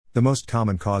The most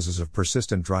common causes of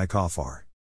persistent dry cough are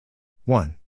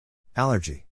 1.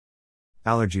 Allergy.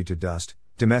 Allergy to dust,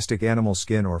 domestic animal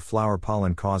skin or flower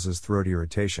pollen causes throat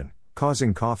irritation,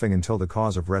 causing coughing until the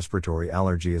cause of respiratory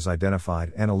allergy is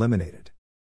identified and eliminated.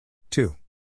 2.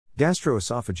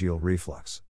 Gastroesophageal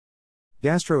reflux.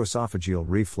 Gastroesophageal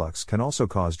reflux can also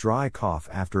cause dry cough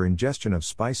after ingestion of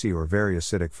spicy or very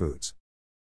acidic foods.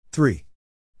 3.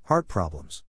 Heart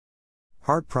problems.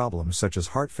 Heart problems such as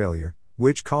heart failure,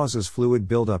 which causes fluid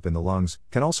buildup in the lungs,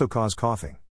 can also cause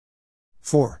coughing.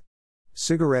 4.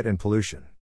 Cigarette and pollution.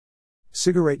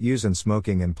 Cigarette use and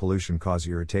smoking and pollution cause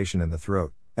irritation in the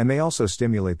throat, and may also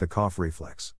stimulate the cough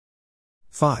reflex.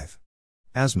 5.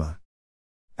 Asthma.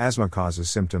 Asthma causes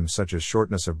symptoms such as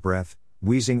shortness of breath,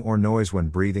 wheezing or noise when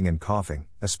breathing and coughing,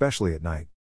 especially at night.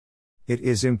 It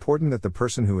is important that the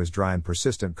person who has dry and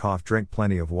persistent cough drink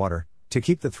plenty of water, to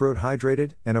keep the throat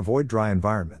hydrated, and avoid dry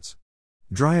environments.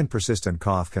 Dry and persistent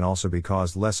cough can also be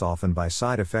caused less often by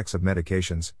side effects of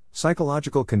medications,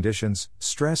 psychological conditions,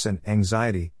 stress and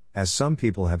anxiety, as some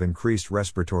people have increased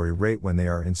respiratory rate when they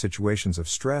are in situations of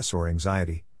stress or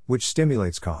anxiety, which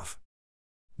stimulates cough.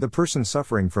 The person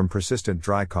suffering from persistent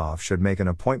dry cough should make an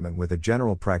appointment with a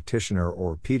general practitioner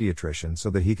or pediatrician so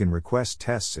that he can request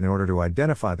tests in order to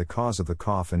identify the cause of the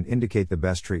cough and indicate the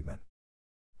best treatment.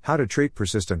 How to treat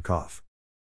persistent cough.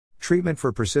 Treatment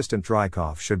for persistent dry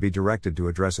cough should be directed to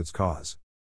address its cause.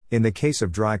 In the case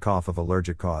of dry cough of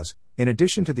allergic cause, in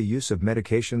addition to the use of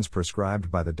medications prescribed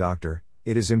by the doctor,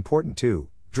 it is important to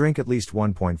drink at least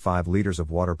 1.5 liters of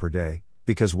water per day,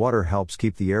 because water helps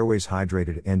keep the airways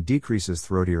hydrated and decreases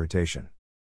throat irritation.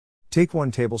 Take 1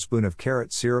 tablespoon of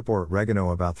carrot syrup or oregano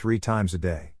about 3 times a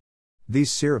day.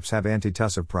 These syrups have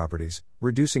antitussive properties,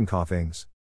 reducing coughings.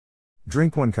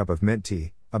 Drink 1 cup of mint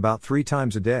tea, about 3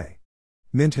 times a day.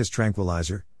 Mint has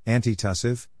tranquilizer,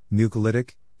 antitussive,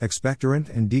 mucolytic, expectorant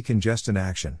and decongestant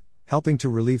action, helping to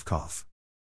relieve cough.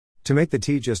 To make the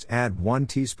tea, just add 1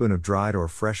 teaspoon of dried or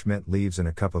fresh mint leaves in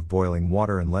a cup of boiling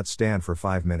water and let stand for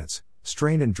 5 minutes,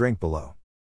 strain and drink below.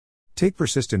 Take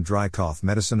persistent dry cough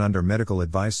medicine under medical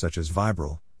advice such as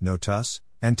Vibril, No-Tuss,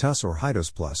 Antuss or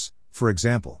Hydros Plus, for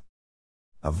example.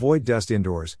 Avoid dust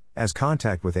indoors, as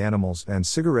contact with animals and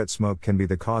cigarette smoke can be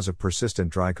the cause of persistent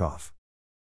dry cough.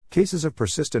 Cases of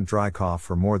persistent dry cough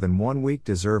for more than 1 week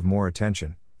deserve more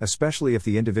attention, especially if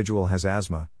the individual has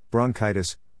asthma,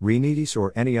 bronchitis, rhinitis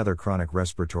or any other chronic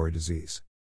respiratory disease.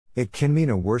 It can mean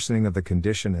a worsening of the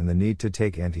condition and the need to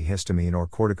take antihistamine or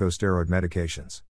corticosteroid medications.